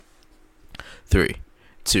Three,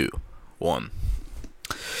 two, one.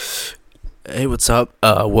 Hey, what's up?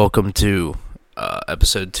 Welcome to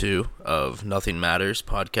episode 2 of Nothing Matters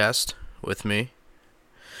podcast with me.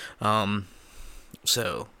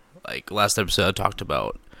 So, last episode I talked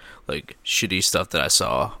about, shitty stuff that I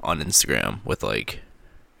saw on Instagram with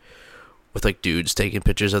dudes taking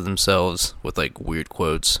pictures of themselves with, weird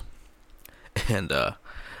quotes. And,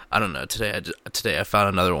 I don't know, today I found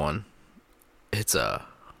another one. It's,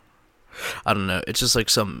 I don't know, it's just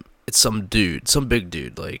some dude, some big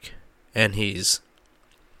dude, and he's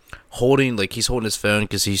holding his phone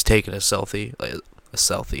because he's taking a selfie.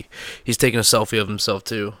 He's taking a selfie of himself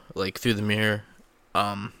too, through the mirror.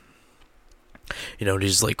 And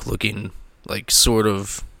he's looking sort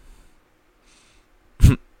of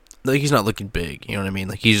he's not looking big, you know what I mean?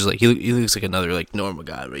 He's he looks like another normal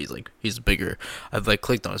guy, but he's bigger. I've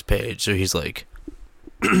clicked on his page, so he's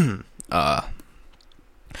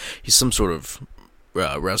he's some sort of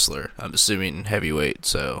wrestler, I'm assuming heavyweight.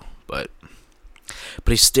 So, but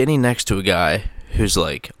he's standing next to a guy who's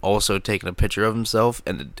also taking a picture of himself,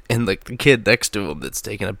 and the kid next to him that's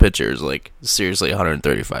taking a picture is seriously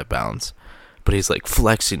 135 pounds, but he's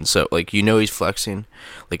flexing. So he's flexing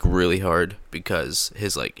really hard because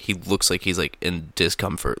his he looks like he's in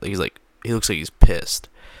discomfort. He looks like he's pissed,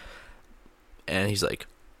 and he's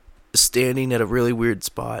standing at a really weird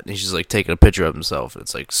spot, and he's just taking a picture of himself. And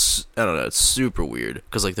it's I don't know, it's super weird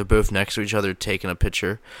because they're both next to each other taking a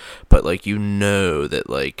picture, but that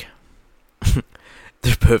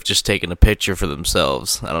they're both just taking a picture for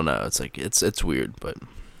themselves. I don't know, it's weird, but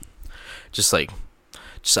just I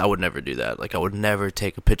would never do that. I would never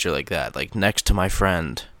take a picture like that next to my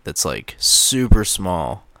friend that's super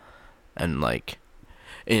small, and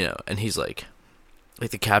and he's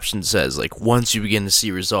the caption says, once you begin to see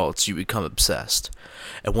results, you become obsessed.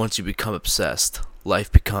 And once you become obsessed,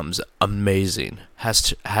 life becomes amazing.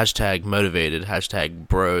 Hashtag motivated, hashtag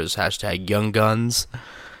bros, hashtag young guns.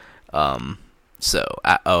 Hashtag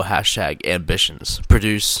ambitions.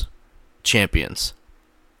 Produce champions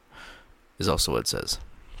is also what it says.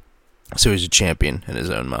 So he's a champion in his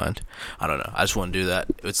own mind. I don't know. I just want to do that.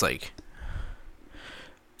 It's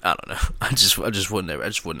I don't know. I just would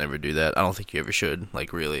never do that. I don't think you ever should.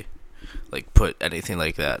 Really, put anything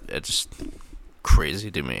like that. It's just crazy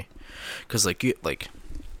to me. Cause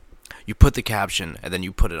you put the caption and then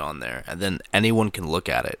you put it on there, and then anyone can look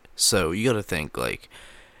at it. So you gotta think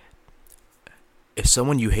if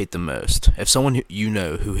someone you hate the most, if someone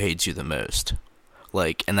who hates you the most,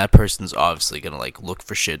 and that person's obviously gonna look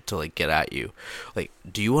for shit to get at you.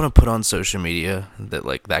 Do you want to put on social media that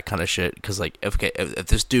that kind of shit? Because if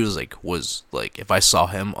this dude was if I saw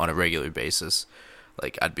him on a regular basis,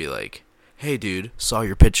 I'd be hey dude, saw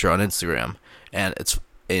your picture on Instagram, and it's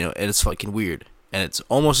and it's fucking weird, and it's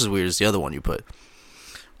almost as weird as the other one you put.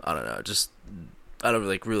 I don't know, I don't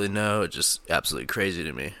really know. It's just absolutely crazy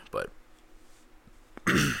to me, but.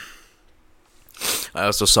 I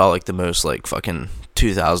also saw the most fucking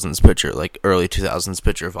 2000s picture, early 2000s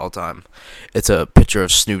picture of all time. It's a picture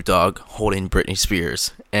of Snoop Dogg holding Britney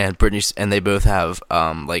Spears, and they both have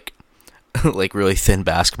really thin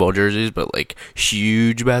basketball jerseys, but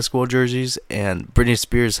huge basketball jerseys. And Britney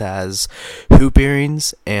Spears has hoop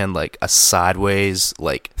earrings and a sideways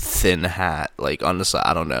thin hat on the side.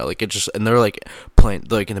 I don't know, and they're playing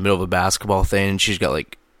in the middle of a basketball thing, and she's got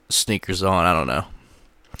sneakers on. I don't know.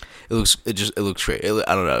 It looks great. I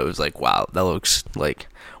don't know. It was wow, that looks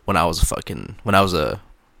when I was a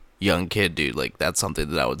young kid, dude. That's something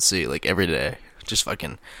that I would see every day. Just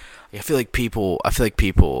fucking. I feel like people,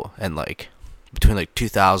 and between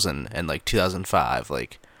 2000 and 2005,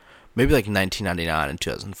 maybe 1999 and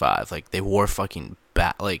 2005, they wore fucking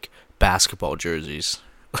basketball jerseys,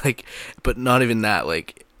 but not even that.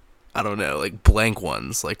 I don't know, blank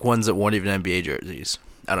ones, ones that weren't even NBA jerseys.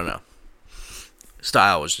 I don't know.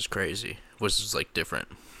 Style was just crazy. Was just different.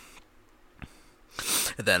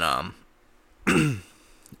 And then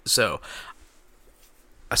so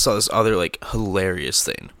I saw this other hilarious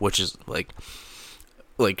thing, which is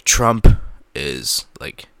Trump is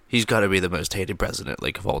he's got to be the most hated president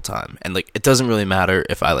of all time, and it doesn't really matter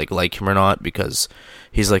if I like him or not, because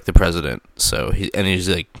he's the president. So he's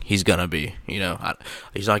gonna be,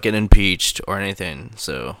 he's not getting impeached or anything,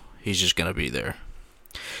 so he's just gonna be there.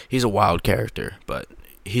 He's a wild character, but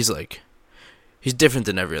he's different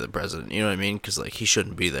than every other president, you know what I mean? Because he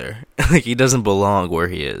shouldn't be there. He doesn't belong where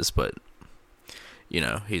he is, but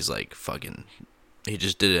he's fucking, he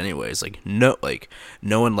just did it anyways. No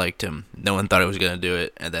one liked him, no one thought he was gonna do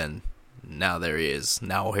it, and then now there he is.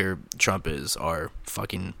 Now here Trump is our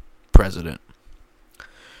fucking president,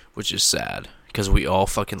 which is sad because we all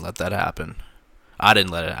fucking let that happen. I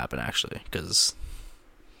didn't let it happen, actually, because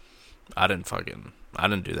I didn't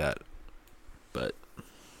do that. But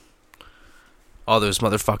all those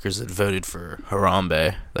motherfuckers that voted for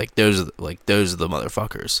Harambe, those are the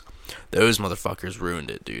motherfuckers. Those motherfuckers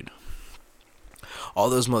ruined it, dude. All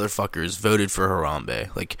those motherfuckers voted for Harambe.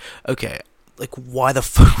 Okay, why the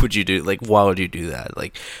fuck would you do? Why would you do that?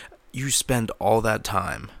 You spend all that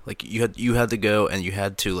time. You had to go, and you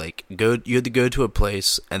had to You had to go to a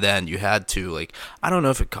place, and then you had to I don't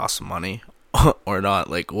know if it costs money or not.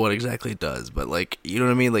 What exactly it does, but you know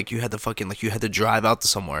what I mean. You had to you had to drive out to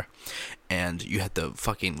somewhere, and you had to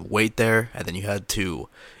fucking wait there, and then you had to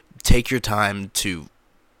take your time to,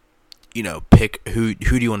 pick who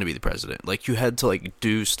do you want to be the president. You had to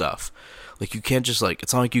do stuff. You can't just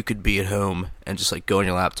it's not like you could be at home and just go on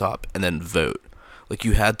your laptop and then vote.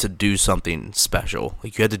 You had to do something special.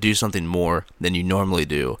 You had to do something more than you normally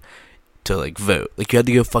do to vote. You had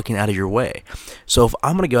to go fucking out of your way. So if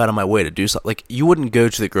I'm gonna go out of my way to do something, you wouldn't go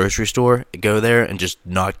to the grocery store, go there and just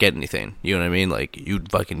not get anything. You know what I mean? You'd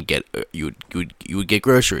fucking get you would get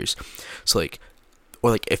groceries. So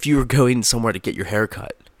or if you were going somewhere to get your hair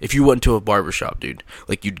cut, if you went to a barbershop, dude,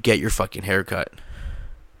 you'd get your fucking hair cut.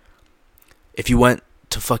 If you went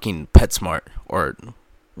to fucking PetSmart or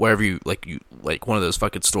wherever you one of those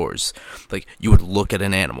fucking stores, you would look at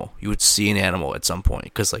an animal. You would see an animal at some point,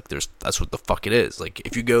 because that's what the fuck it is.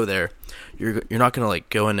 If you go there, you're not gonna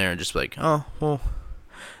go in there and just be oh well,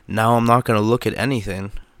 now I'm not gonna look at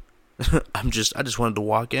anything. I just wanted to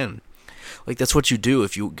walk in. That's what you do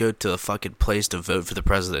if you go to a fucking place to vote for the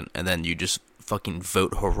president, and then you just fucking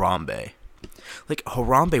vote Harambe.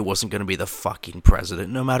 Harambe wasn't going to be the fucking president,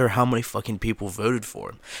 no matter how many fucking people voted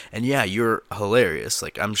for him. And yeah, you're hilarious.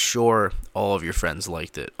 I'm sure all of your friends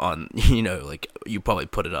liked it on, you probably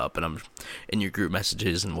put it up, and I'm in your group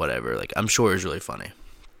messages and whatever. I'm sure it's really funny.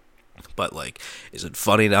 But, is it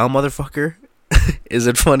funny now, motherfucker? Is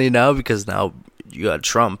it funny now? Because now you got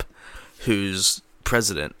Trump, who's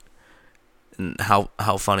president. And how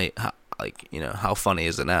funny, how funny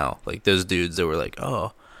is it now? Those dudes that were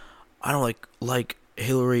oh, I don't like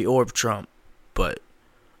Hillary or Trump, but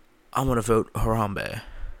I'm gonna vote Harambe.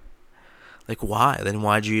 Why? Then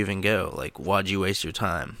why'd you even go? Why'd you waste your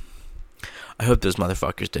time? I hope those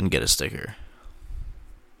motherfuckers didn't get a sticker.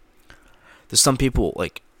 There's some people,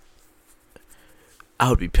 I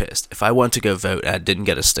would be pissed. If I went to go vote and I didn't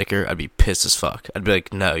get a sticker, I'd be pissed as fuck. I'd be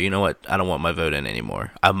no, you know what? I don't want my vote in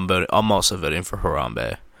anymore. I'm also voting for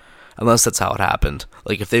Harambe. Unless that's how it happened.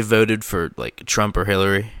 If they voted for, Trump or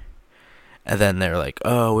Hillary, and then they're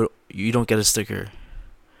oh, you don't get a sticker,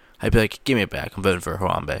 I'd be give me it back. I'm voting for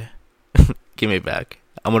Harambe. Give me it back.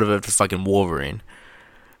 I'm gonna vote for fucking Wolverine.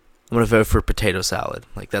 I'm gonna vote for potato salad.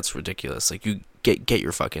 That's ridiculous. You get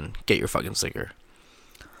your fucking sticker.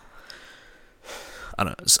 I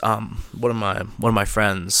don't know. One of my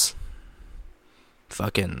friends'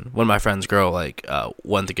 girl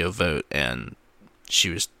went to go vote, and she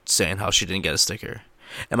was saying how she didn't get a sticker,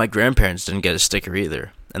 and my grandparents didn't get a sticker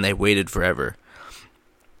either, and they waited forever.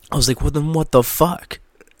 I was well, then what the fuck?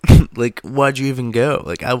 Why'd you even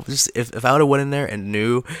go? I was if I would have went in there and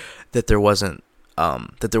knew that there wasn't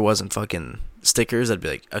fucking stickers, I'd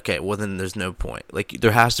be okay, well then there's no point.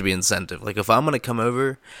 There has to be incentive. If I'm gonna come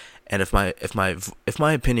over, and if my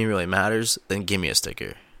opinion really matters, then give me a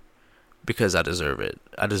sticker, because I deserve it.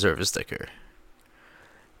 I deserve a sticker.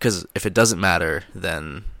 Because if it doesn't matter,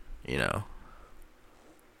 then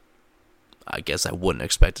I guess I wouldn't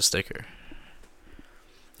expect a sticker.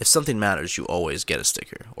 If something matters, you always get a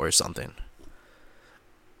sticker or something.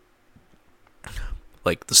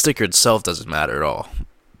 The sticker itself doesn't matter at all.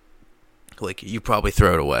 You probably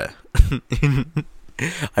throw it away.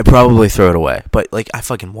 I probably throw it away, but I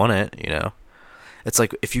fucking want it, It's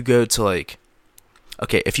if you go to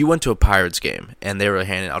okay, if you went to a Pirates game and they were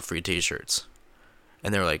handing out free t-shirts,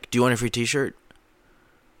 and they were do you want a free t-shirt?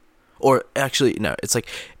 Or actually, no, it's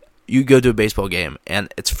you go to a baseball game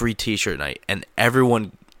and it's free t-shirt night, and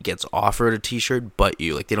everyone gets offered a t-shirt but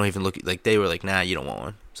you. They don't even look, they were nah, you don't want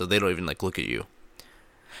one, so they don't even look at you.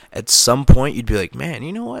 At some point you'd be man,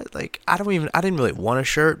 you know what, I didn't really want a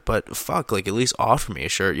shirt, but fuck, at least offer me a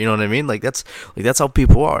shirt, you know what I mean? That's how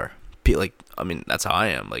people are. I mean, that's how I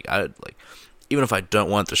am. Even if I don't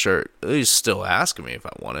want the shirt, at least still ask me if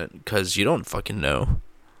I want it, because you don't fucking know.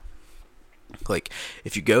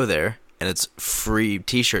 If you go there and it's free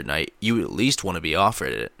t-shirt night, you at least want to be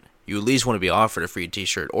offered it. You at least want to be offered a free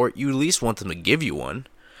t-shirt, or you at least want them to give you one.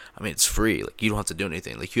 I mean, it's free. You don't have to do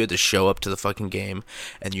anything. You had to show up to the fucking game,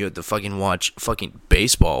 and you had to fucking watch fucking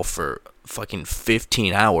baseball for fucking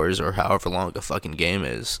 15 hours, or however long a fucking game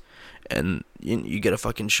is, and you get a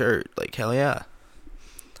fucking shirt. Hell yeah.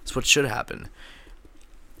 That's what should happen.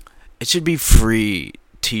 It should be free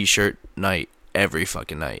t-shirt night every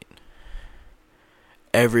fucking night.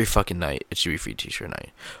 Every fucking night, it should be free t-shirt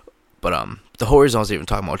night. But the whole reason I was even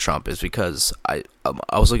talking about Trump is because I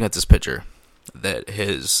was looking at this picture that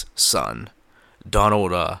his son,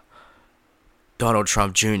 Donald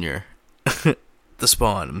Trump Jr., the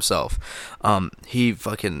Spawn himself, he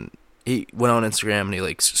went on Instagram and he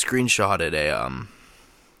like screenshotted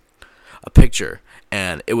a picture,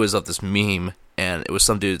 and it was of this meme, and it was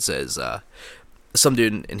some dude that says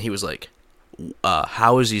and he was like,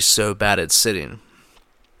 how is he so bad at sitting?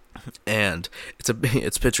 And it's a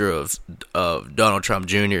picture of Donald Trump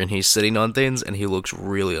Jr. and he's sitting on things and he looks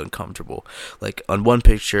really uncomfortable. Like on one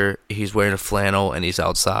picture, he's wearing a flannel and he's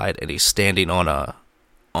outside and he's standing on a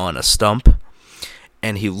stump,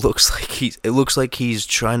 and it looks like he's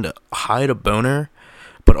trying to hide a boner,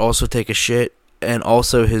 but also take a shit, and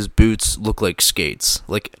also his boots look like skates.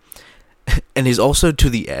 Like, and he's also to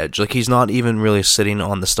the edge. Like he's not even really sitting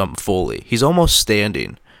on the stump fully. He's almost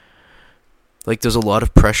standing. Like, there's a lot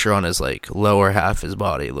of pressure on his, like, lower half of his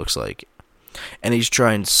body, it looks like. And he's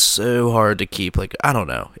trying so hard to keep, like, I don't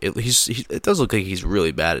know. It does look like he's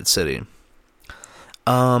really bad at sitting.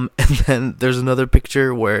 And then there's another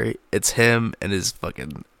picture where it's him and his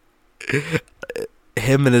fucking...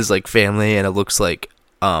 him and his, like, family, and it looks like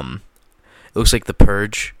The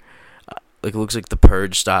Purge. Like, it looks like The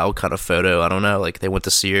Purge style kind of photo. I don't know. Like, they went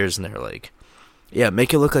to Sears, and they're like, yeah,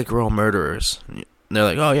 make it look like we're all murderers. And they're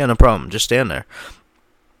like, oh yeah, no problem, just stand there.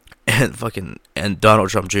 And Donald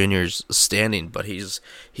Trump Jr. is standing, but he's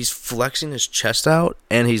flexing his chest out,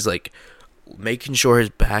 and he's like making sure his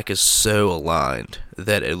back is so aligned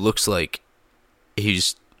that it looks like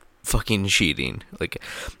he's fucking cheating. Like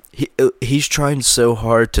he's trying so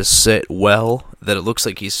hard to sit well that it looks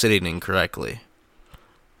like he's sitting incorrectly.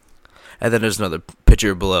 And then there's another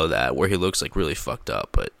picture below that where he looks like really fucked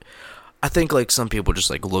up, but I think like some people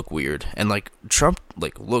just like look weird, and like Trump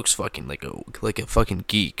like looks fucking like a fucking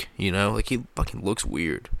geek, you know, like he fucking looks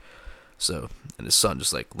weird. So, and his son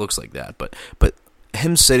just like looks like that, but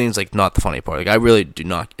him sitting is like not the funny part. Like I really do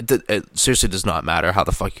not. It seriously does not matter how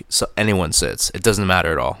the fuck anyone sits. It doesn't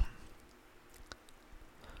matter at all.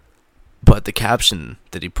 But the caption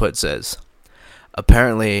that he put says,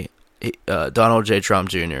 apparently, Donald J. Trump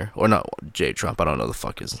Jr. or not J. Trump. I don't know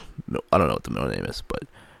I don't know what the middle name is, but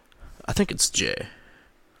I think it's J.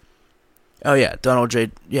 Oh yeah, Donald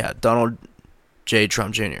J.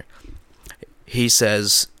 Trump Jr. He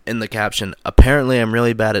says in the caption, apparently I'm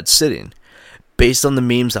really bad at sitting. Based on the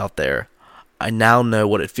memes out there, I now know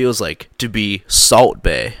what it feels like to be Salt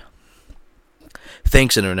Bae.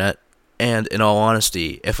 Thanks, internet. And in all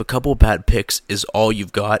honesty, if a couple bad pics is all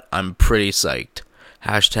you've got, I'm pretty psyched.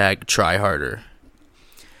 Hashtag try harder.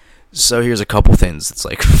 So here's a couple things that's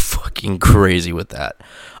like fucking crazy with that.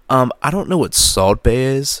 I don't know what Salt Bae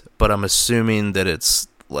is, but I'm assuming that it's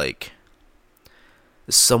like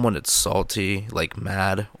someone that's salty, like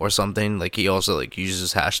mad or something. Like he also like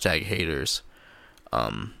uses hashtag haters.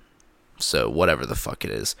 So whatever the fuck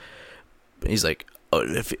it is. He's like,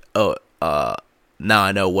 now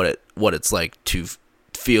I know what it's like to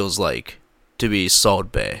feels like to be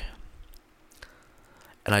Salt Bae.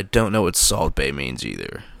 And I don't know what Salt Bae means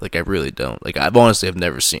either. Like I really don't. Like I've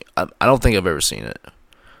never seen. I don't think I've ever seen it.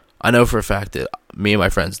 I know for a fact that me and my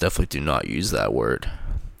friends definitely do not use that word.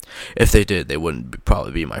 If they did, they wouldn't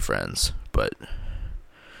probably be my friends. But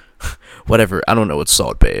whatever. I don't know what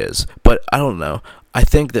Salt Bae is. But I don't know. I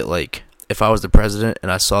think that like if I was the president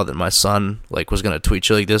and I saw that my son like was gonna tweet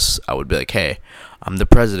you like this, I would be like, hey, I'm the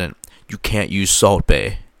president. You can't use Salt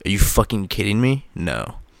Bae. Are you fucking kidding me?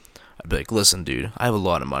 No. I'd be like, listen, dude, I have a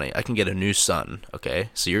lot of money. I can get a new son, okay?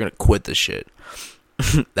 So you're gonna quit this shit.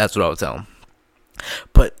 That's what I would tell him.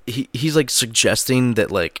 But he's like suggesting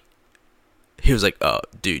that like he was like, oh,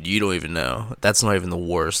 dude, you don't even know. That's not even the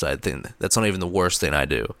worst. I think that's not even the worst thing I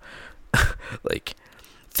do. Like,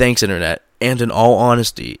 thanks, internet. And in all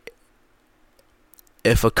honesty,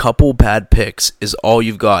 if a couple bad pics is all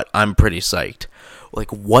you've got, I'm pretty psyched.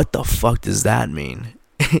 Like, what the fuck does that mean?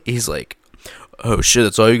 He's like, oh shit,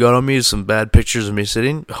 that's all you got on me is some bad pictures of me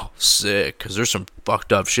sitting? Oh, sick, because there's some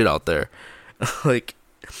fucked up shit out there. Like,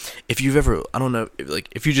 if you've ever, I don't know,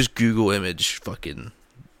 if you just Google image fucking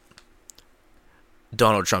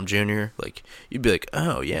Donald Trump Jr., like, you'd be like,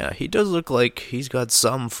 oh yeah, he does look like he's got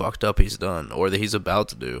some fucked up he's done, or that he's about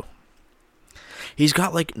to do. He's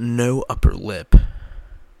got, like, no upper lip.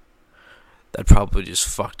 That probably just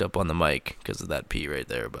fucked up on the mic because of that P right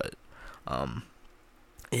there, but,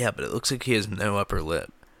 yeah, but it looks like he has no upper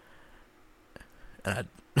lip. And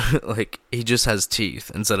like, he just has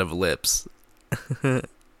teeth instead of lips.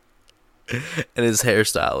 And his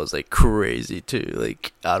hairstyle was like crazy too.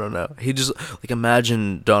 Like, I don't know. He just like,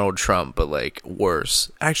 imagine Donald Trump, but like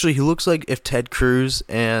worse. Actually, he looks like if Ted Cruz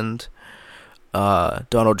and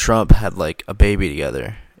Donald Trump had like a baby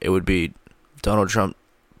together, it would be Donald Trump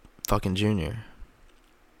fucking Jr.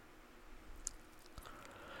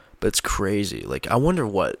 But it's crazy. Like, I wonder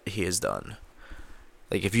what he has done.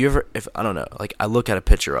 Like, if I don't know, like, I look at a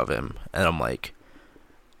picture of him and I'm like,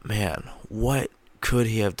 man, what could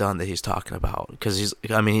he have done that he's talking about? Because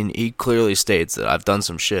he clearly states that I've done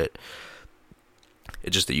some shit.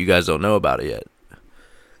 It's just that you guys don't know about it yet.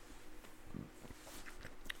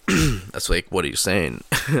 That's like what he's saying.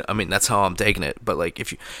 I mean, that's how I'm taking it. But like,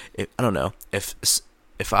 if I don't know,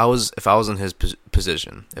 if I was in his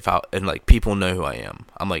position, and like people know who I am,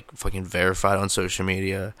 I'm like fucking verified on social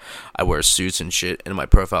media. I wear suits and shit, and my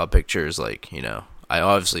profile picture is like, you know, I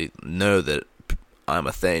obviously know that I'm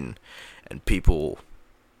a thing, and people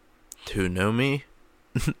who know me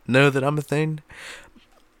know that I'm a thing.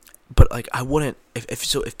 But like, I wouldn't if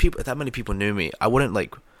that many people knew me, I wouldn't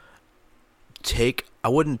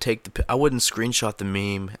screenshot the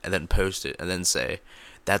meme and then post it and then say,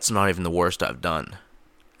 that's not even the worst I've done.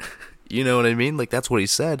 You know what I mean? Like, that's what he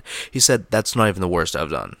said. He said, that's not even the worst I've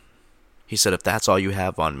done. He said, if that's all you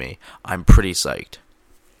have on me, I'm pretty psyched.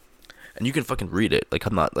 And you can fucking read it. Like,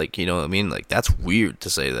 I'm not, like, you know what I mean? Like, that's weird to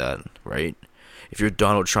say that, right? If you're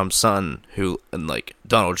Donald Trump's son, and like,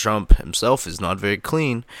 Donald Trump himself is not very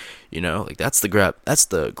clean, you know, like, that's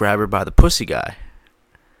the grabber by the pussy guy.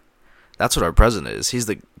 That's what our president is. He's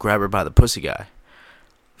the grabber by the pussy guy.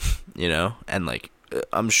 You know? And like,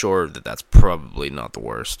 I'm sure that that's probably not the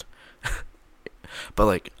worst. But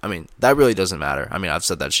like, I mean, that really doesn't matter. I mean, I've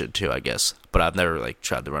said that shit too, I guess. But I've never like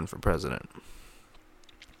tried to run for president.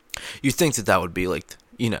 You think that would be like,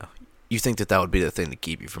 you know, you think that would be the thing to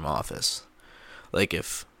keep you from office. Like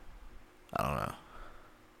if, I don't know.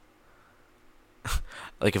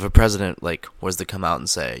 Like if a president like was to come out and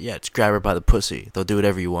say, yeah, just grab her by the pussy. They'll do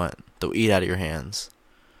whatever you want. They'll eat out of your hands.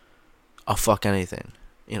 I'll fuck anything.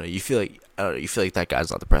 You know, you feel like, I don't know, you feel like that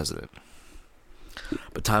guy's not the president.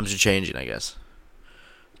 But times are changing, I guess.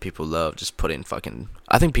 People love just putting fucking,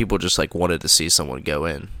 I think people just like wanted to see someone go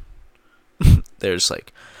in. They're just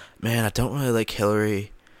like, man, I don't really like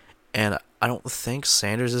Hillary, and I don't think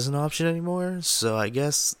Sanders is an option anymore, so I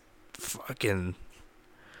guess fucking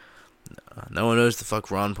no one knows the fuck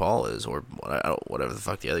Ron Paul is, or whatever the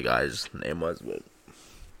fuck the other guy's name was, but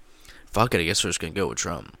fuck it, I guess we're just gonna go with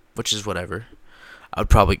Trump, which is whatever. I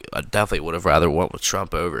definitely would have rather went with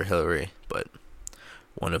Trump over Hillary, but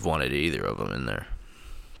wouldn't have wanted either of them in there.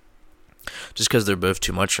 Just because they're both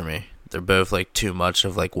too much for me. They're both like too much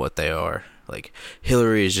of like what they are. Like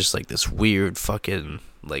Hillary is just like this weird fucking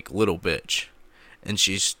like little bitch, and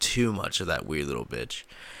she's too much of that weird little bitch.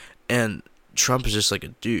 And Trump is just like a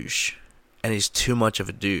douche, and he's too much of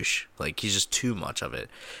a douche. Like he's just too much of it.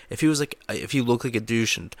 If he looked like a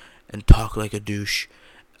douche and talked like a douche,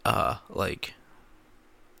 like,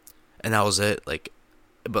 and that was it, like.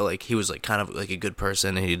 But like he was like kind of like a good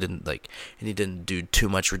person, and he didn't do too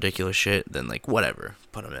much ridiculous shit, then like whatever,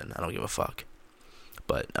 put him in. I don't give a fuck.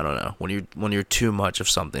 But I don't know, when you're too much of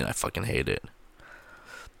something, I fucking hate it.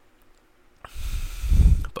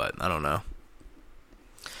 But I don't know.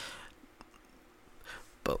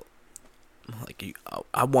 But like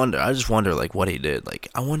I just wonder like what he did. Like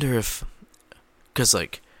I wonder if, cause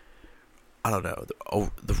like I don't know,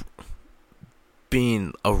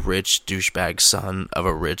 being a rich douchebag son of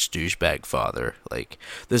a rich douchebag father, like,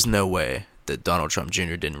 there's no way that Donald Trump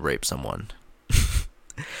Jr. didn't rape someone.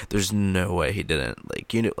 There's no way he didn't.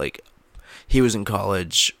 Like, you know, like, he was in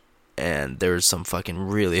college, and there was some fucking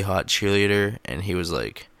really hot cheerleader, and he was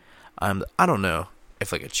like, I don't know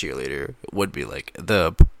if, like, a cheerleader would be, like,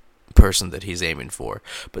 the person that he's aiming for,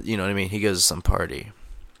 but, you know what I mean? He goes to some party,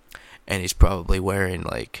 and he's probably wearing,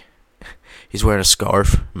 like, he's wearing a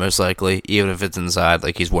scarf, most likely, even if it's inside,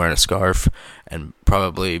 like, he's wearing a scarf, and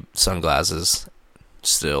probably sunglasses,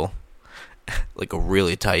 still, like a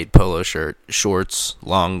really tight polo shirt, shorts,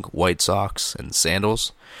 long white socks, and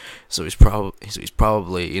sandals, so he's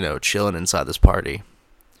probably, you know, chilling inside this party,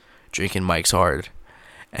 drinking Mike's Hard,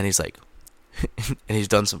 and he's like, and he's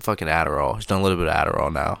done some fucking Adderall, he's done a little bit of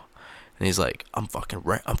Adderall now, and he's like, I'm fucking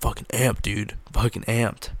amped, dude, I'm fucking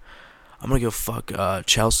amped. I'm gonna go fuck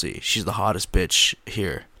Chelsea. She's the hottest bitch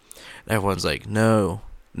here. And everyone's like, no,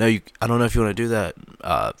 I don't know if you want to do that,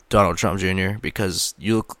 Donald Trump Jr. Because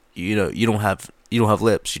you don't have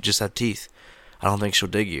lips. You just have teeth. I don't think she'll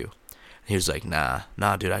dig you. And he was like, nah,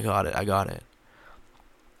 dude, I got it.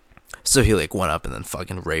 So he like went up and then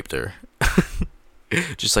fucking raped her.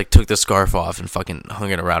 just like took the scarf off and fucking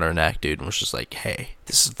hung it around her neck, dude, and was just like, "Hey,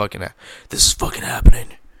 this is fucking happening."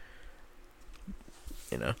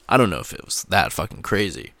 You know, I don't know if it was that fucking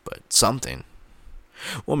crazy, but something.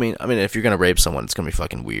 Well, I mean, if you're gonna rape someone, it's gonna be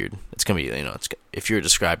fucking weird. It's gonna be, if you're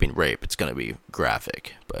describing rape, it's gonna be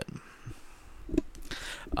graphic. But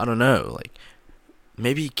I don't know, like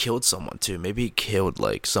maybe he killed someone too. Maybe he killed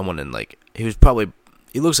like someone in like he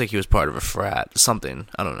looks like he was part of a frat, something.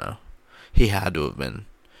 I don't know. He had to have been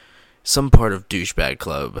some part of douchebag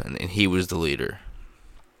club, and he was the leader,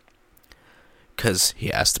 'cause he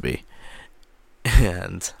has to be.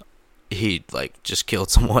 And he like just killed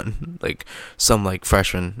someone, like some like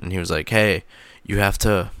freshman, and he was like, "Hey, you have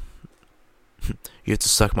to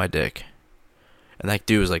suck my dick." And that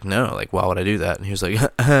dude was like, "No, like why would I do that?" And he was like,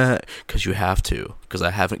 "Cause you have to, cause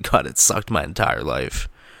I haven't got it sucked my entire life."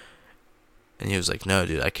 And he was like, "No,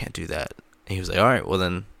 dude, I can't do that." And he was like, "All right, well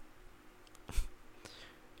then,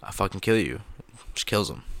 I'll fucking kill you." Just kills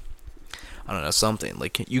him. I don't know, something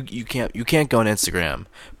like you can't go on Instagram,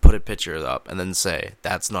 put a picture up, and then say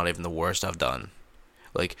that's not even the worst I've done.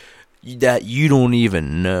 Like that you don't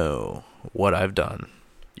even know what I've done.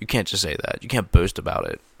 You can't just say that. You can't boast about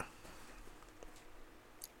it.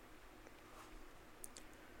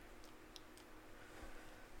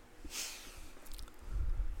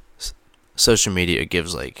 Social media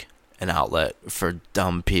gives like an outlet for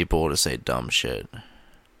dumb people to say dumb shit.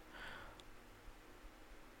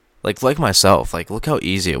 Like myself, like look how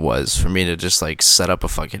easy it was for me to just like set up a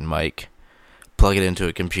fucking mic, plug it into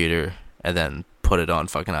a computer, and then put it on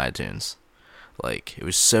fucking iTunes. Like it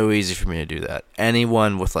was so easy for me to do that.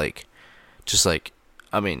 Anyone with like just like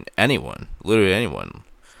anyone, literally anyone.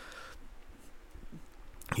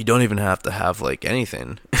 You don't even have to have like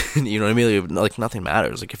anything. You know what I mean? Like nothing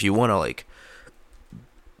matters. Like if you want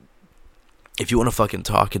to fucking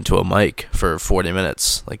talk into a mic for 40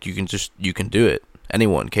 minutes, like you can do it.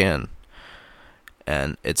 Anyone can.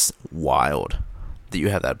 And it's wild that you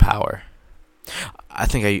have that power. I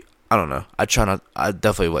think I don't know. I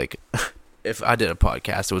definitely like if I did a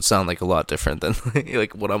podcast, it would sound like a lot different than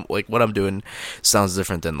like what I'm doing sounds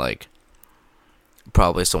different than like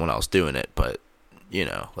probably someone else doing it, but you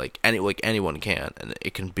know, like anyone can, and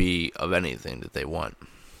it can be of anything that they want.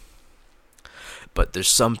 But there's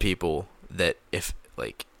some people that if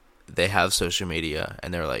like they have social media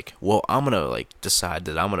and they're like, well, I'm gonna like decide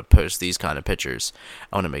that I'm gonna post these kind of pictures,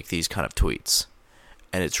 I want to make these kind of tweets,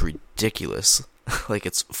 and it's ridiculous. Like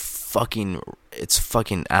it's fucking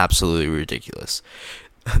absolutely ridiculous.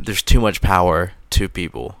 There's too much power to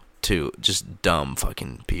people, to just dumb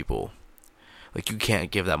fucking people. Like you can't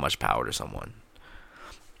give that much power to someone.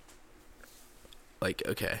 Like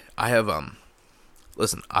okay, I have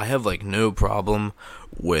like no problem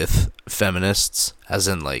with feminists, as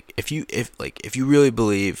in like if you really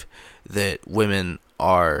believe that women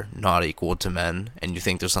are not equal to men and you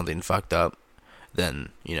think there's something fucked up, then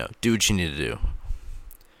you know, do what you need to do.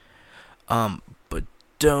 But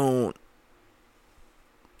don't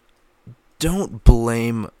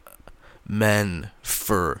blame men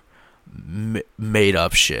for made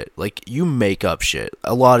up shit. Like you make up shit.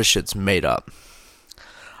 A lot of shit's made up.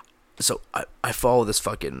 So I follow this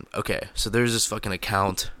fucking so there's this fucking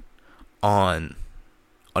account on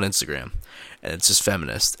Instagram, and it's just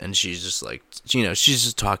feminist, and she's just like, you know, she's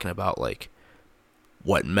just talking about like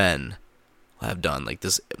what men have done, like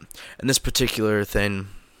this, and this particular thing,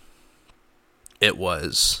 it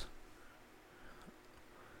was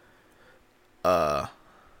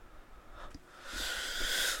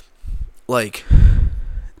like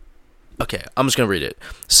okay, I'm just gonna read it.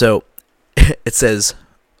 So it says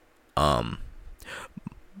I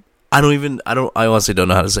honestly don't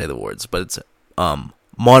know how to say the words, but it's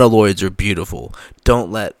monoloids are beautiful.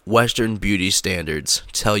 Don't let Western beauty standards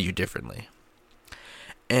tell you differently.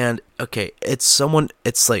 And okay, it's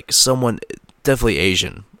like someone definitely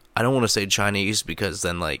Asian. I don't want to say Chinese because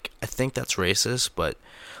then like I think that's racist, but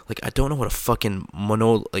like I don't know what a fucking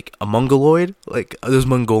a Mongoloid, like those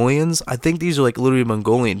Mongolians. I think these are like literally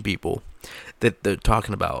Mongolian people that they're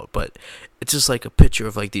talking about, but it's just like a picture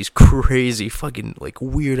of like these crazy fucking like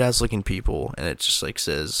weird ass looking people, and it just like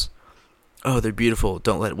says, "Oh, they're beautiful.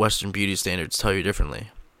 Don't let Western beauty standards tell you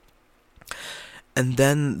differently." And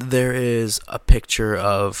then there is a picture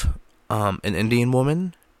of an Indian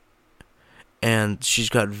woman, and she's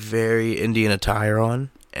got very Indian attire on,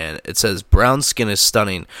 and it says, "Brown skin is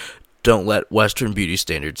stunning. Don't let Western beauty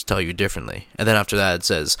standards tell you differently." And then after that it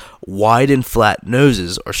says, "Wide and flat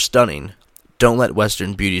noses are stunning. Don't let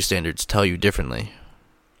Western beauty standards tell you differently."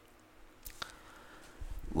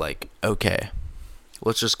 Like, okay,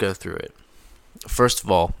 let's just go through it. First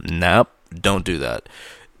of all, nope, don't do that.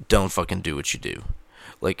 Don't fucking do what you do.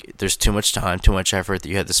 Like, there's too much time, too much effort that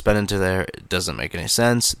you had to spend into there. It doesn't make any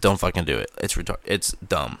sense. Don't fucking do it. It's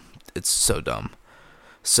dumb. It's so dumb.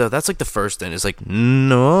 So that's like the first thing. Is like,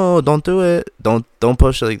 no, don't do it. Don't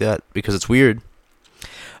push it like that because it's weird.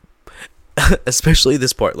 Especially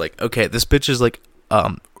this part. Like, okay, this bitch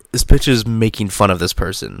is making fun of this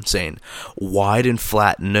person, saying wide and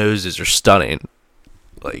flat noses are stunning.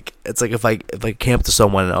 Like, it's like if I camped to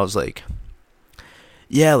someone and I was like,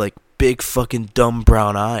 yeah, like big fucking dumb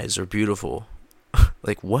brown eyes are beautiful.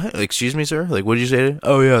 Like, what? Like, excuse me, sir? Like, what did you say?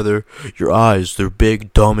 Oh yeah, your eyes, they're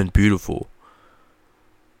big, dumb, and beautiful.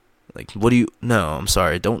 Like, what do you? No, I'm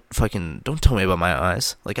sorry. Don't tell me about my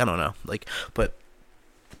eyes. Like, I don't know. Like, but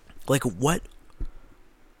like, what?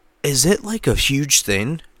 Is it like a huge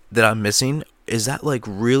thing that I'm missing? Is that like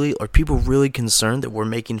really? Are people really concerned that we're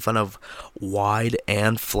making fun of wide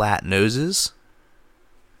and flat noses?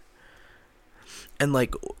 And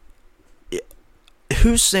like,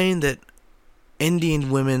 who's saying that Indian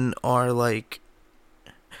women are like?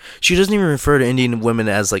 She doesn't even refer to Indian women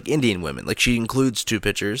as like Indian women. Like, she includes 2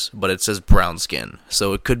 pictures, but it says brown skin.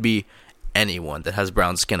 So it could be anyone that has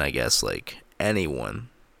brown skin, I guess. Like, anyone.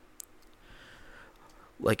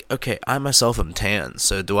 Like, okay, I myself am tan,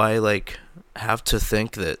 so do I like have to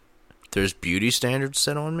think that there's beauty standards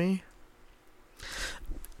set on me?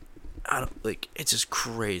 I don't, like, it's just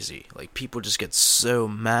crazy. Like, people just get so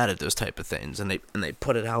mad at those type of things, and they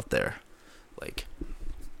put it out there. Like,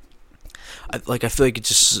 I feel like it's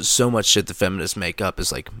just so much shit the feminists make up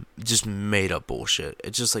is like just made up bullshit.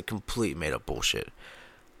 It's just like complete made up bullshit.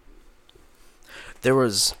 There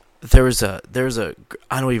was a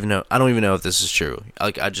I don't even know if this is true.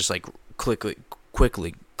 Like, I just like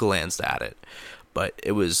quickly glanced at it, but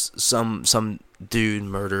it was some dude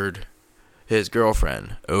murdered his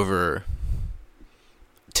girlfriend over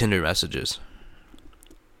Tinder messages.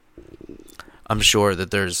 I'm sure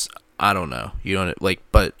that there's, I don't know, you know, like,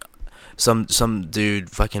 but some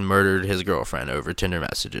dude fucking murdered his girlfriend over Tinder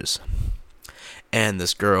messages. And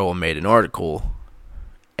this girl made an article,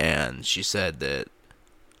 and she said that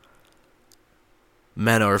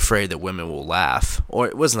men are afraid that women will laugh. Or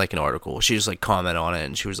it wasn't like an article. She just like commented on it,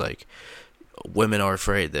 and she was like, men are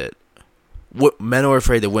afraid that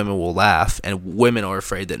women will laugh, and women are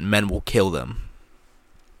afraid that men will kill them.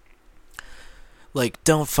 Like,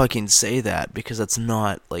 don't fucking say that, because that's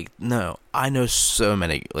not, like, no. I know so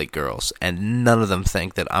many, like, girls, and none of them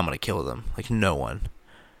think that I'm gonna kill them. Like, no one.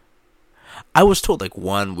 I was told, like,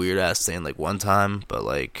 one weird-ass thing, like, one time, but,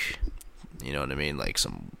 like, you know what I mean? Like,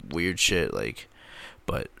 some weird shit, like,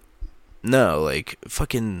 but, no, like,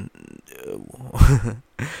 fucking,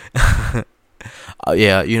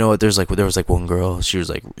 yeah, you know what, there was, like, one girl, she was,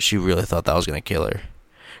 like, she really thought that I was gonna kill her,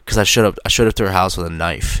 because I showed up to her house with a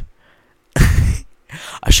knife.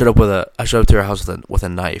 I showed up to her house with a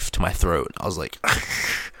knife to my throat. I was like,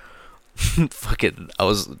 fucking, I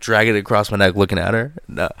was dragging it across my neck looking at her.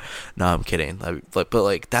 No, I'm kidding. But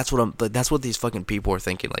like, that's what these fucking people are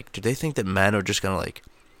thinking. Like, do they think that men are just gonna like,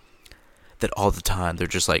 that all the time they're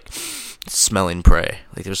just like smelling prey?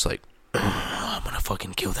 Like, they're just like, I'm gonna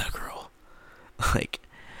fucking kill that girl. Like,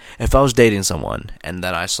 if I was dating someone and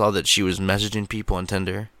then I saw that she was messaging people on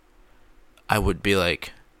Tinder, I would be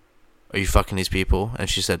like, are you fucking these people? And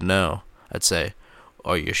she said no. I'd say,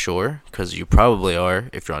 are you sure? Because you probably are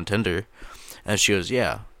if you're on Tinder. And she goes,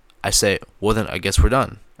 yeah. I say, well then I guess we're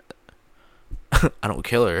done. I don't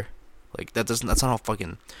kill her. Like, that's not how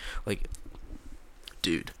fucking, like,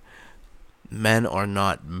 dude, men are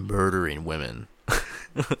not murdering women.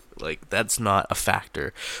 Like, that's not a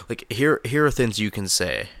factor. Like, here are things you can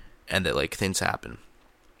say and that, like, things happen.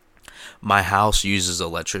 My house uses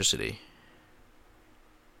electricity.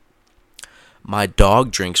 My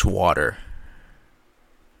dog drinks water.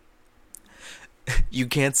 You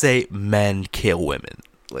can't say men kill women.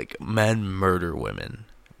 Like, men murder women.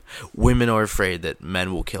 Women are afraid that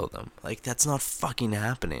men will kill them. Like, that's not fucking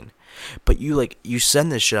happening. But you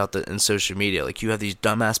send this shit out in social media. Like, you have these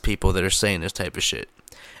dumbass people that are saying this type of shit.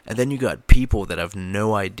 And then you got people that have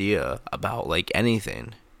no idea about, like,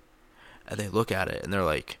 anything. And they look at it and they're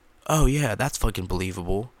like, oh yeah, that's fucking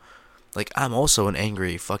believable. Like, I'm also I'm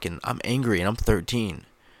angry and I'm 13.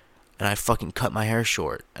 And I fucking cut my hair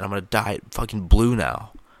short. And I'm gonna dye it fucking blue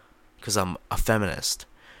now. Because I'm a feminist.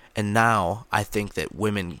 And now I think that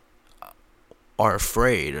women are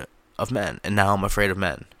afraid of men. And now I'm afraid of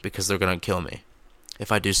men. Because they're gonna kill me.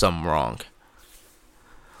 If I do something wrong.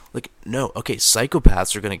 Like, no, okay,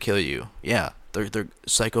 psychopaths are gonna kill you. Yeah, they're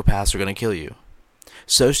psychopaths are gonna kill you.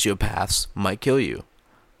 Sociopaths might kill you.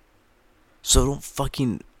 So don't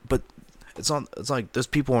fucking... But It's like those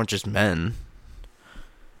people aren't just men.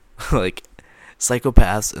 Like,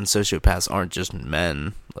 psychopaths and sociopaths aren't just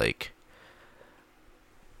men. Like,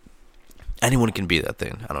 anyone can be that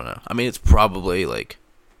thing. I don't know. I mean, it's probably like.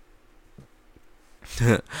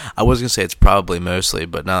 I was gonna say it's probably mostly,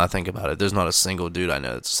 but now I think about it, there's not a single dude I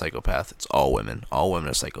know that's a psychopath. It's all women. All women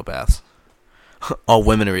are psychopaths. All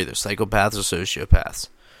women are either psychopaths or sociopaths.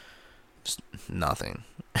 Just nothing.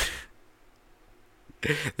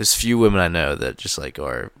 There's few women I know that just like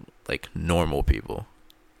are like normal people.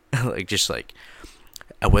 Like just like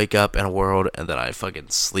I wake up in a world and then I fucking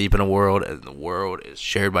sleep in a world and the world is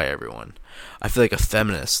shared by everyone. I feel like a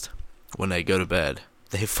feminist when they go to bed.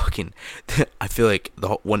 They fucking I feel like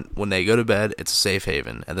when they go to bed it's a safe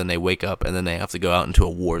haven and then they wake up and then they have to go out into a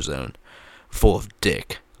war zone full of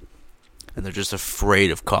dick. And they're just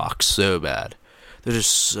afraid of cock so bad. They're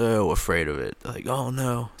just so afraid of it. They're like, oh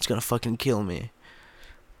no, it's gonna fucking kill me.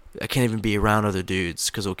 I can't even be around other dudes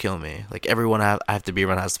because it'll kill me. Like everyone I have to be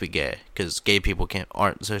around has to be gay because gay people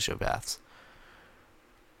aren't sociopaths.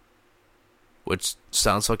 Which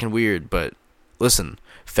sounds fucking weird, but listen,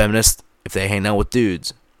 feminists, if they hang out with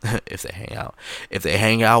dudes, if they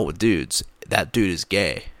hang out with dudes, that dude is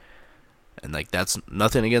gay. And like that's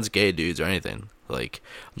nothing against gay dudes or anything. Like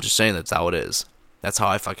I'm just saying that's how it is. That's how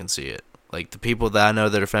I fucking see it. Like the people that I know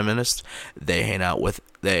that are feminists, they hang out with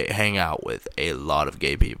a lot of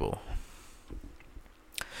gay people.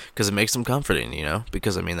 Because it makes them comforting, you know?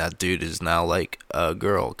 Because I mean that dude is now like a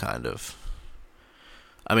girl kind of.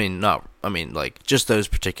 Like just those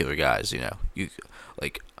particular guys, you know.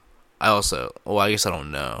 I guess I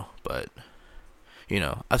don't know, but you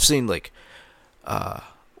know, I've seen like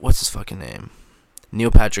what's his fucking name? Neil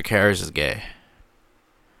Patrick Harris is gay.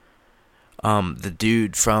 The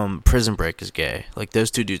dude from Prison Break is gay. Like those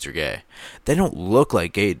two dudes are gay. They don't look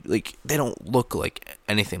like gay. Like they don't look like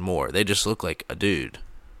anything more. They just look like a dude.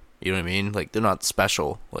 You know what I mean? Like they're not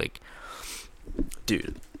special. Like,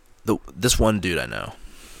 dude, this one dude I know,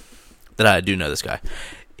 that I do know this guy.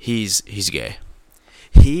 He's gay.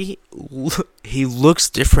 He looks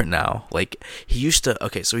different now. Like he used to.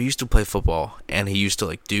 Okay, so he used to play football, and he used to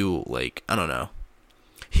like do like I don't know.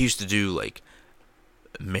 He used to do like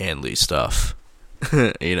manly stuff.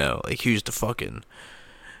 You know, like he used to fucking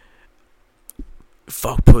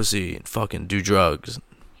fuck pussy and fucking do drugs,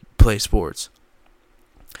 play sports.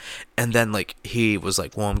 And then like he was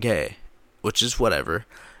like, well, I'm gay, which is whatever.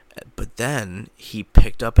 But then he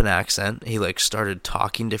picked up an accent. He like started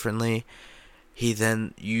talking differently. He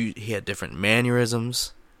had different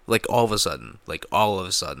mannerisms. Like all of a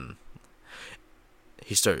sudden,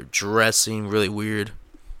 he started dressing really weird.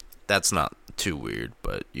 That's not too weird,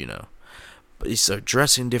 but you know. But he started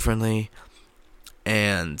dressing differently,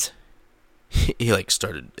 and he like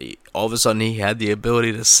all of a sudden he had the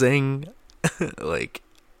ability to sing. Like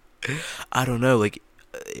I don't know, like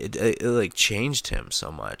it like changed him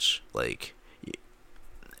so much. Like,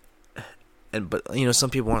 but you know, some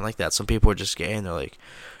people aren't like that. Some people are just gay and they're like,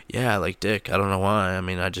 yeah, I like dick. I don't know why. I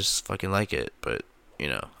mean, I just fucking like it. But you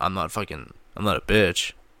know, I'm not a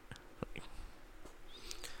bitch.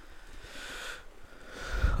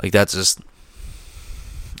 Like that's just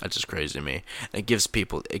crazy to me. And it gives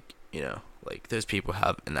people, you know, like those people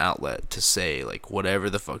have an outlet to say like whatever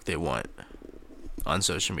the fuck they want on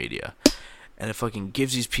social media, and it fucking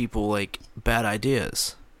gives these people like bad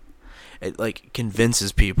ideas. It like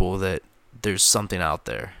convinces people that there's something out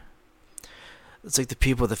there. It's like the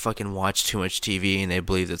people that fucking watch too much TV and they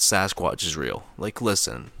believe that Sasquatch is real. Like,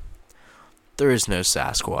 listen, there is no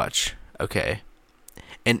Sasquatch, okay?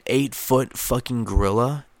 An 8-foot fucking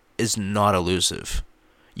gorilla is not elusive.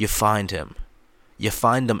 You find him. You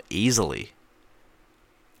find them easily.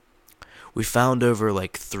 We found over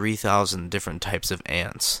like 3,000 different types of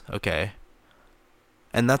ants, okay?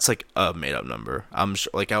 And that's like a made up number. I'm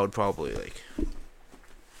sure, like, I would probably like,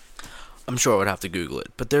 I'm sure I would have to Google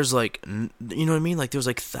it. But there's like, you know what I mean? Like, there's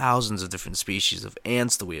like thousands of different species of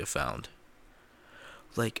ants that we have found.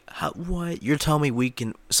 Like, what? You're telling me we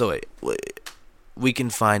can, we can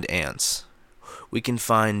find ants. We can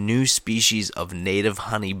find new species of native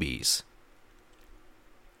honeybees.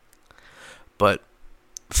 But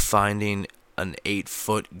finding an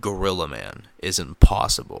 8-foot gorilla man is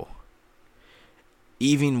impossible.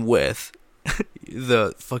 Even with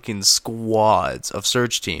the fucking squads of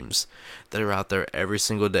search teams that are out there every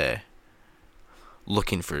single day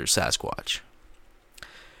looking for Sasquatch.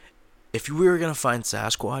 If we were gonna find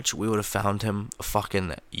Sasquatch, we would have found him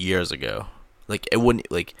fucking years ago. Like, it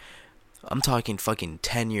wouldn't, like, I'm talking fucking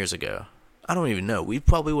 10 years ago. I don't even know. We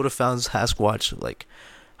probably would have found Sasquatch like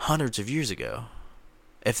hundreds of years ago.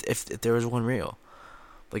 If there was one real.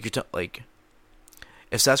 Like,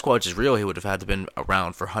 If Sasquatch is real, he would have had to been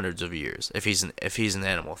around for hundreds of years. If he's an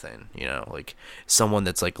animal thing, you know, like someone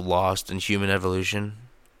that's like lost in human evolution,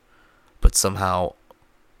 but somehow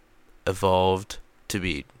evolved to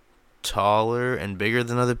be taller and bigger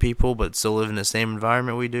than other people, but still live in the same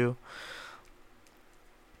environment we do.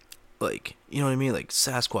 Like, you know what I mean? Like,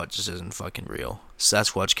 Sasquatch just isn't fucking real.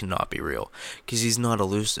 Sasquatch cannot be real. Because he's not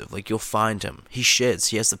elusive. Like, you'll find him. He shits.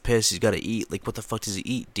 He has to piss. He's got to eat. Like, what the fuck does he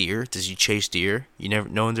eat? Deer? Does he chase deer?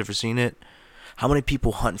 No one's ever seen it? How many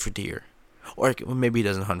people hunt for deer? Or maybe he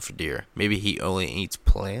doesn't hunt for deer. Maybe he only eats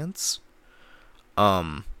plants?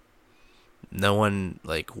 No one,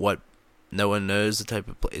 like, no one knows the type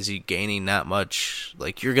of is he gaining that much.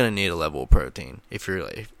 Like, you're gonna need a level of protein if you're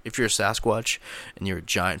a Sasquatch and you're a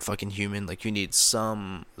giant fucking human. Like, you need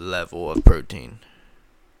some level of protein.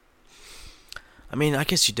 I mean, I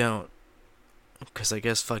guess you don't, because I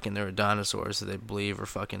guess fucking there were dinosaurs that they believe are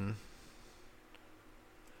fucking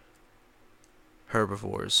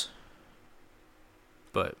herbivores,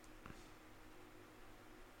 but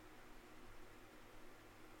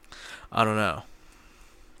I don't know.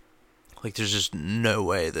 Like, there's just no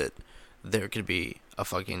way that there could be a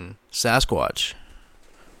fucking Sasquatch.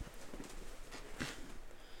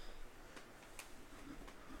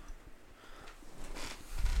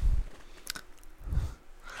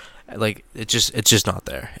 Like, it's just not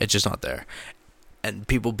there. It's just not there. And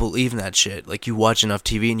people believe in that shit. Like, you watch enough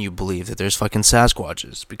TV and you believe that there's fucking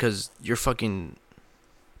Sasquatches because you're fucking,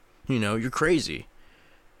 you're crazy.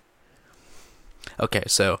 Okay,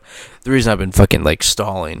 so the reason I've been fucking like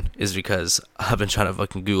stalling is because I've been trying to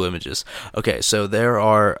fucking Google images. Okay, so there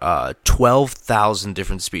are 12,000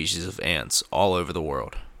 different species of ants all over the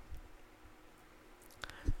world.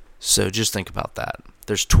 So just think about that.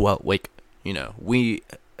 There's 12, like, we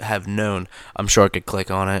have known. I'm sure I could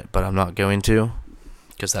click on it, but I'm not going to,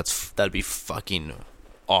 because that'd be fucking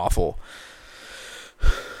awful.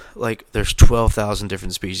 Like, there's 12,000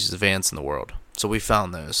 different species of ants in the world. So we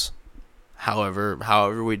found those.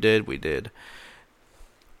 However we did.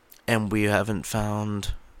 And we haven't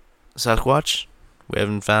found Sasquatch. We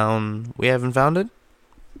haven't found it.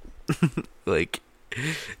 Like,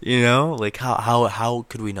 like how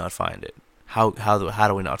could we not find it? How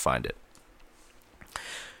do we not find it?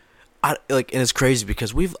 And it's crazy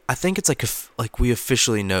because I think it's like we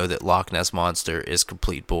officially know that Loch Ness Monster is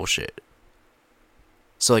complete bullshit.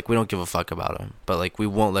 So like we don't give a fuck about him, but like we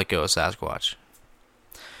won't let go of Sasquatch.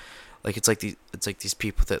 Like, it's like these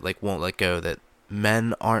people that like won't let go, that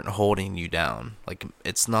men aren't holding you down. Like,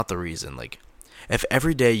 it's not the reason. Like, if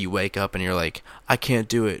every day you wake up and you're like, I can't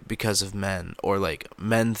do it because of men, or like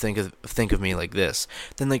men think of me like this,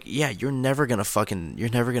 then like, yeah, you're never gonna fucking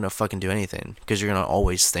do anything, because you're gonna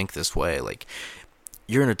always think this way. Like,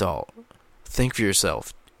 you're an adult. Think for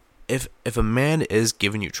yourself. If a man is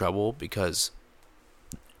giving you trouble because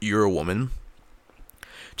you're a woman,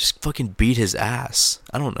 just fucking beat his ass.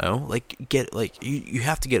 I don't know. Like, you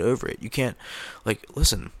have to get over it. You can't, like,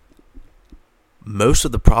 listen. Most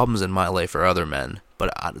of the problems in my life are other men,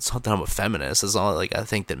 but it's not that I'm a feminist. It's not like I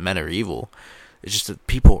think that men are evil. It's just that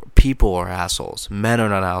people are assholes. Men are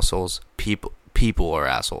not assholes. People are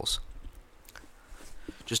assholes.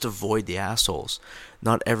 Just avoid the assholes.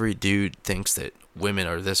 Not every dude thinks that women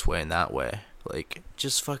are this way and that way. Like,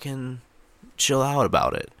 just fucking chill out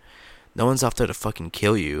about it. No one's out there to fucking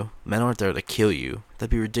kill you. Men aren't there to kill you. That'd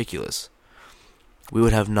be ridiculous. We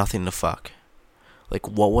would have nothing to fuck. Like,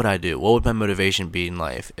 what would I do? What would my motivation be in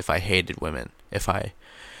life if I hated women? If I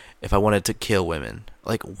wanted to kill women?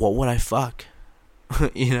 Like, what would I fuck?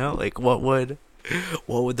 Like, what would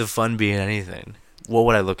the fun be in anything? What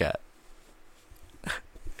would I look at?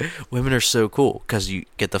 Women are so cool because you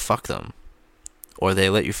get to fuck them, or they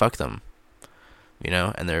let you fuck them.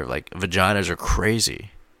 And they're like, vaginas are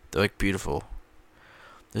crazy. They're like beautiful.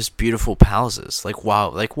 There's beautiful palaces. Like, wow.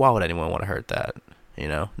 Like, why would anyone want to hurt that?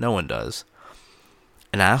 No one does.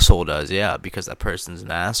 An asshole does, yeah, because that person's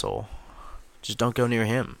an asshole. Just don't go near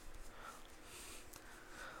him.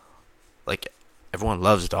 Like, everyone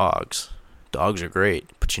loves dogs. Dogs are great,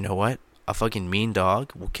 but you know what? A fucking mean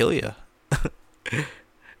dog will kill you.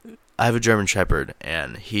 I have a German Shepherd,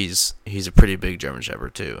 and he's a pretty big German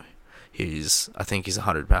Shepherd too. I think he's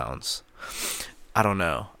 100 pounds. I don't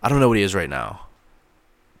know what he is right now.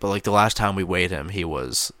 But like the last time we weighed him, he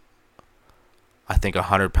was, I think,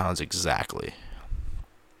 100 pounds exactly.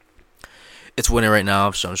 It's winter right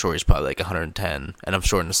now, so I'm sure he's probably like 110, and I'm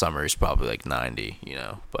sure in the summer he's probably like 90,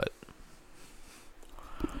 but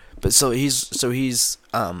so he's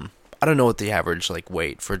I don't know what the average like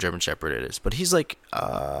weight for a German Shepherd is, but he's like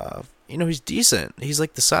he's decent. He's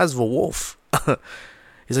like the size of a wolf.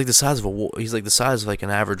 He's like the size of a wolf. He's like the size of like an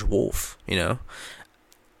average wolf, you know.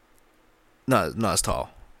 Not as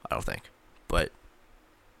tall, I don't think, but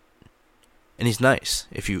and he's nice.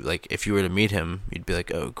 If you were to meet him, you'd be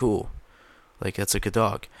like, oh, cool, like that's a good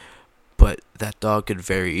dog. But that dog could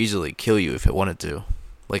very easily kill you if it wanted to.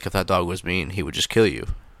 Like if that dog was mean, he would just kill you.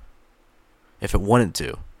 If it wanted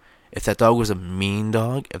to. If that dog was a mean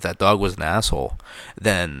dog, if that dog was an asshole,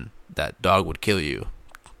 then that dog would kill you.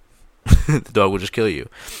 The dog would just kill you.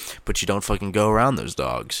 But you don't fucking go around those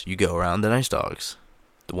dogs. You go around the nice dogs.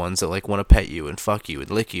 The ones that like want to pet you and fuck you and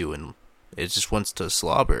lick you and it just wants to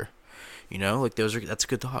slobber. You know, like that's a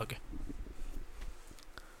good dog.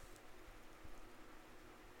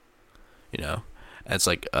 You know? And it's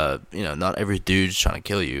like not every dude's trying to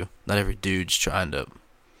kill you. Not every dude's trying to,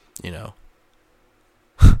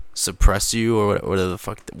 suppress you or whatever the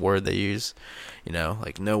fuck the word they use.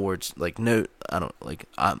 Like no words, like no, I don't, like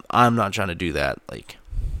I'm not trying to do that. Like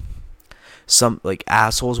some like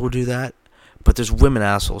assholes will do that, but there's women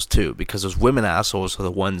assholes too, because those women assholes are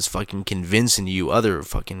the ones fucking convincing you other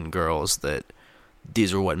fucking girls that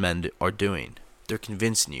these are what men are doing. They're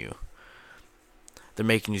convincing you. They're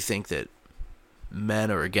making you think that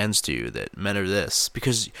men are against you, that men are this,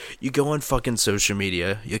 because you go on fucking social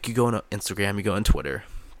media, like you go on Instagram, you go on Twitter,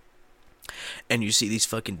 and you see these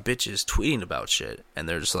fucking bitches tweeting about shit, and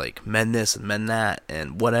they're just like, men this and men that,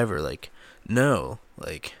 and whatever. Like, no,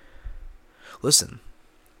 like, listen,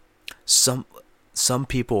 some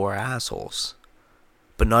people are assholes,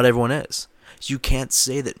 but not everyone is. You can't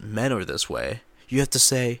say that men are this way. You have to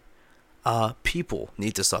say, people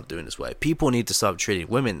need to stop doing this way. People need to stop treating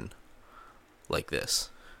women like this.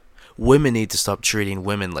 Women need to stop treating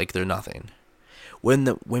women like they're nothing. When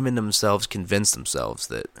the women themselves convince themselves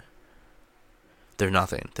that they're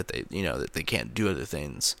nothing, that that they can't do other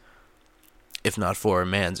things, if not for a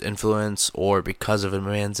man's influence or because of a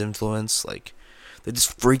man's influence, like they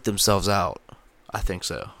just freak themselves out. I think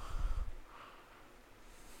so.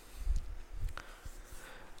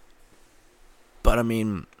 But I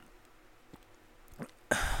mean,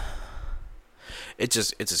 it's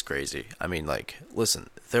just crazy. I mean, like,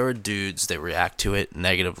 listen, there are dudes that react to it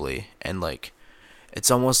negatively, and like,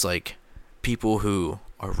 it's almost like people who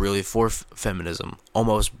are really for feminism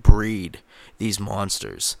almost breed these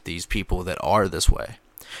monsters, these people that are this way.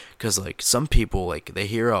 Because like some people, like, they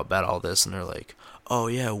hear about all this and they're like, oh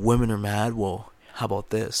yeah, women are mad, well, how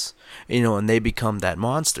about this? And they become that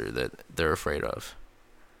monster that they're afraid of.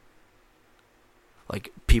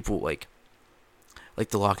 Like people like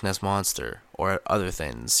the Loch Ness Monster or other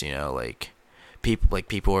things, like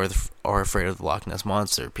people are afraid of the Loch Ness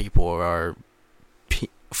Monster. People are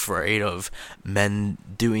afraid of men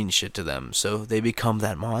doing shit to them, so they become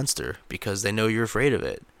that monster because they know you're afraid of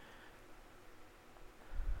it.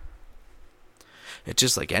 It's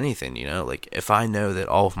just like anything, like if I know that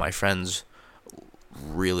all of my friends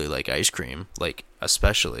really like ice cream, like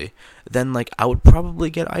especially, then like I would probably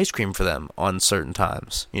get ice cream for them on certain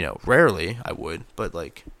times. Rarely I would, but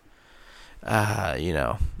like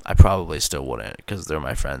I probably still wouldn't, because they're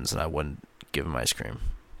my friends and I wouldn't give them ice cream.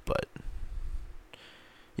 But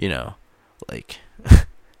like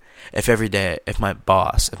if my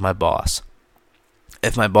boss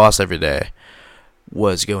every day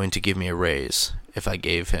was going to give me a raise, if I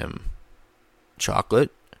gave him chocolate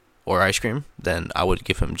or ice cream, then I would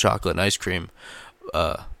give him chocolate and ice cream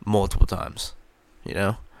multiple times.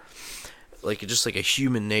 Like it's just like a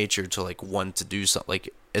human nature to like want to do something. Like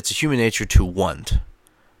it's a human nature to want,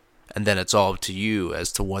 and then it's all up to you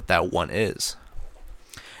as to what that want is.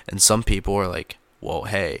 And some people are like, well,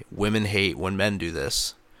 hey, women hate when men do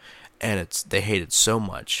this, and they hate it so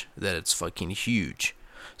much that it's fucking huge.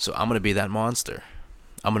 So I'm gonna be that monster.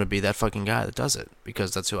 I'm gonna be that fucking guy that does it,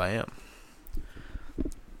 because that's who I am.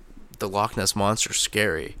 The Loch Ness Monster's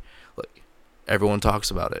scary. Like, everyone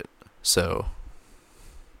talks about it. So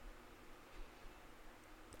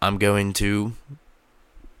I'm going to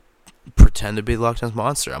pretend to be the Loch Ness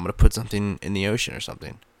Monster. I'm gonna put something in the ocean or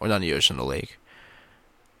something. Or not in the ocean, the lake.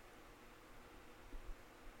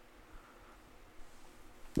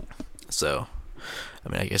 So, I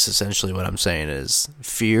mean, I guess essentially what I'm saying is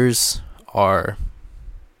fears are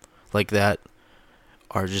like that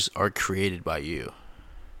are created by you.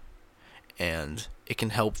 And it can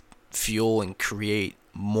help fuel and create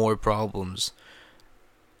more problems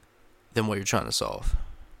than what you're trying to solve.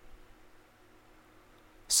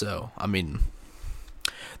 So, I mean,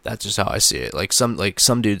 that's just how I see it. Like some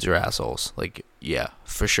dudes are assholes. Like, yeah,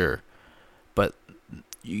 for sure. But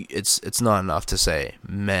it's not enough to say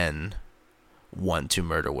men want to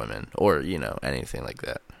murder women or, anything like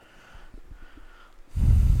that.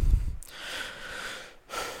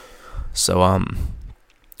 So well,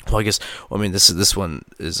 I guess. Well, I mean, this one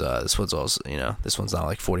is this one's also, this one's not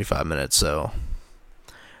like 45 minutes. So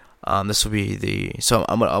this will be so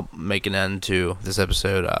I'll make an end to this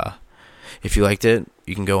episode. If you liked it,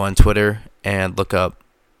 you can go on Twitter and look up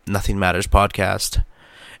Nothing Matters Podcast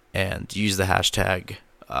and use the hashtag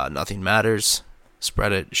Nothing Matters.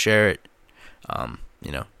 Spread it, share it.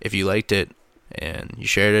 If you liked it and you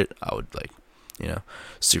shared it, I would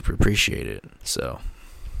super appreciate it. So,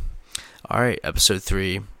 all right, episode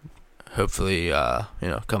 3, hopefully,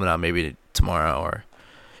 coming out maybe tomorrow or,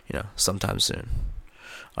 sometime soon.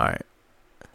 All right.